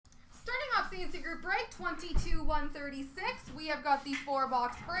CNC group break 22-136. We have got the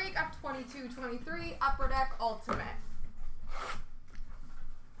 4-box break of 22-23 Upper Deck Ultimate.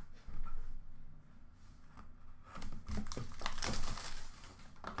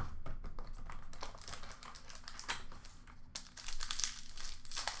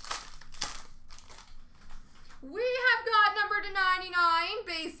 We have got number to 99,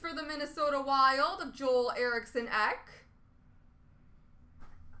 base for the Minnesota Wild of Joel Eriksson Ek.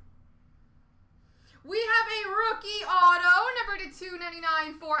 We have a rookie auto, number to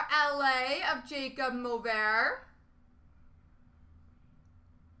 299 for LA of Jacob Mover.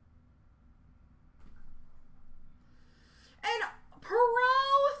 And Pro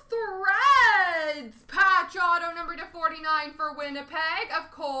Threads patch auto, number to 49 for Winnipeg of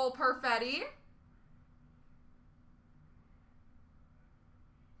Cole Perfetti.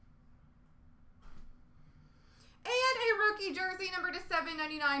 And a rookie jersey, number to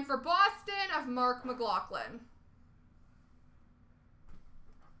 799 for Boston of Mark McLaughlin.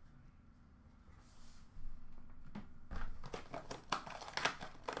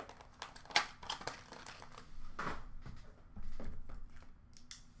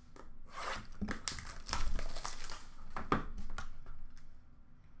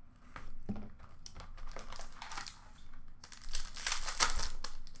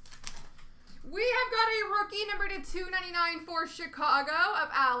 We have got a rookie number to 299 for Chicago of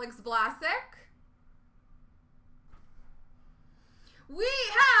Alex Vlasic. We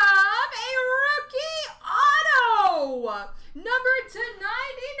have a rookie auto number to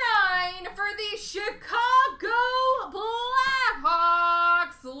 99 for the Chicago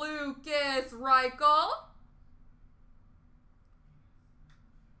Blackhawks, Lucas Reichel.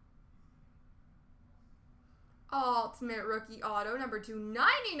 Ultimate rookie auto, number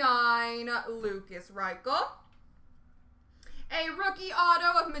 299, Lucas Reichel. A rookie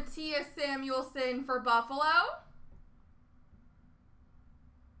auto of Matthias Samuelsson for Buffalo.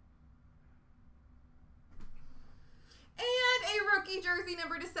 And a rookie jersey,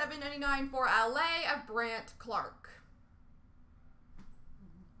 number to 799 for LA of Brant Clark.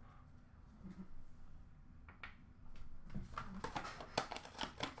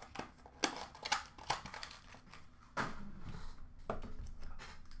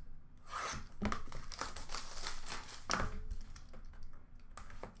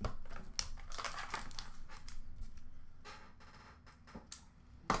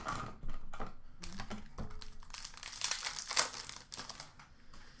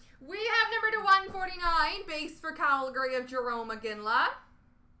 We have number to 149, base for Calgary of Jerome McGinley.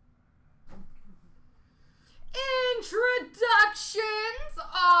 Introductions,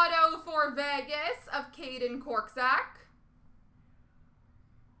 auto for Vegas of Caden Korczak.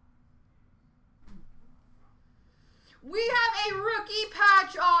 We have a rookie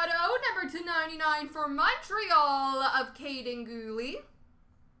patch auto, number to 99 for Montreal of Caden Gooley.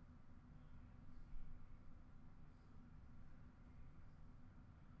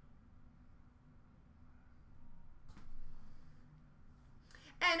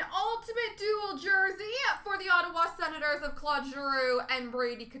 An ultimate dual jersey for the Ottawa Senators of Claude Giroux and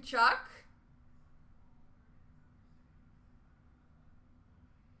Brady Tkachuk.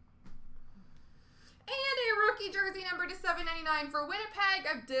 And a rookie jersey number to 799 for Winnipeg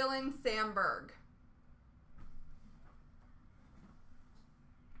of Dylan Samberg.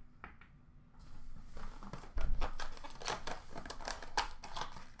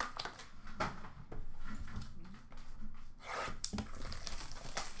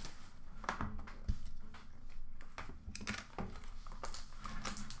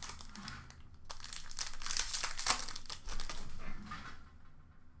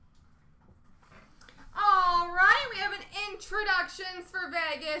 Introductions for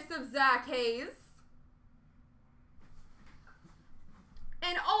Vegas of Zach Hayes.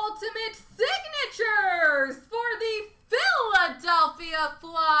 And ultimate signatures for the Philadelphia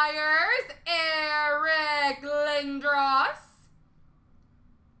Flyers, Eric Lindros.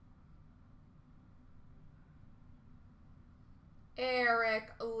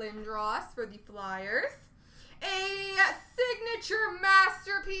 Eric Lindros for the Flyers. A signature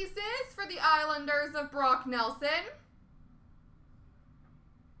masterpieces for the Islanders of Brock Nelson.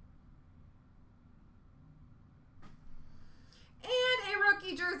 And a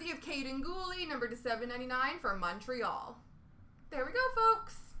rookie jersey of Caden Gooley, number to 799 for Montreal. There we go,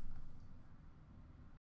 folks.